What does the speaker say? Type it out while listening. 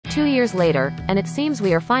2 years later, and it seems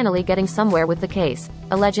we are finally getting somewhere with the case,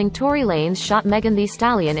 alleging Tory Lanez shot Megan Thee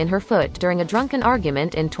Stallion in her foot during a drunken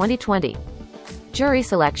argument in 2020. Jury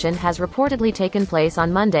selection has reportedly taken place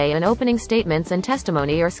on Monday and opening statements and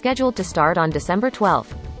testimony are scheduled to start on December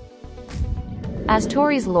 12. As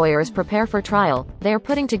Tory's lawyers prepare for trial, they are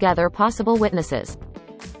putting together possible witnesses.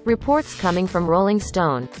 Reports coming from Rolling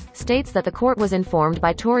Stone states that the court was informed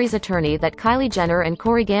by Tory's attorney that Kylie Jenner and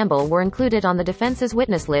Corey Gamble were included on the defense's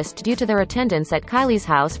witness list due to their attendance at Kylie's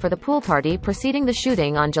house for the pool party preceding the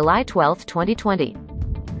shooting on July 12, 2020.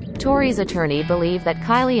 Tory's attorney believed that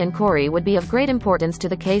Kylie and Corey would be of great importance to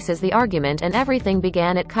the case as the argument and everything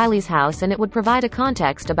began at Kylie's house and it would provide a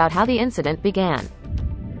context about how the incident began.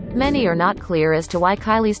 Many are not clear as to why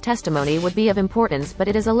Kylie's testimony would be of importance, but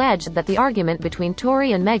it is alleged that the argument between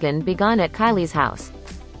Tory and Megan began at Kylie's house.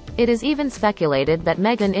 It is even speculated that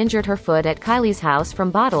Megan injured her foot at Kylie's house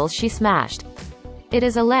from bottles she smashed. It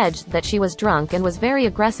is alleged that she was drunk and was very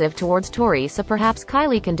aggressive towards Tory, so perhaps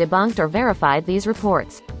Kylie can debunk or verify these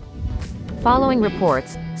reports. Following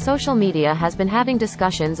reports, social media has been having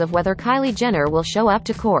discussions of whether Kylie Jenner will show up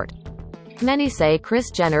to court. Many say Kris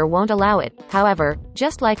Jenner won't allow it. However,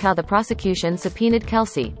 just like how the prosecution subpoenaed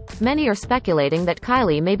Kelsey, many are speculating that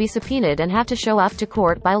Kylie may be subpoenaed and have to show up to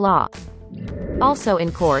court by law. Also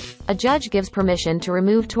in court, a judge gives permission to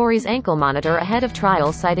remove Tory's ankle monitor ahead of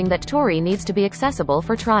trial, citing that Tory needs to be accessible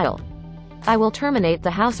for trial. "I will terminate the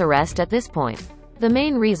house arrest at this point. The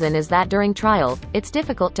main reason is that during trial, it's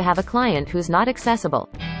difficult to have a client who's not accessible.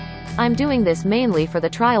 I'm doing this mainly for the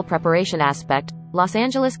trial preparation aspect," Los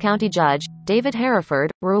Angeles County Judge David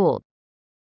Hereford ruled.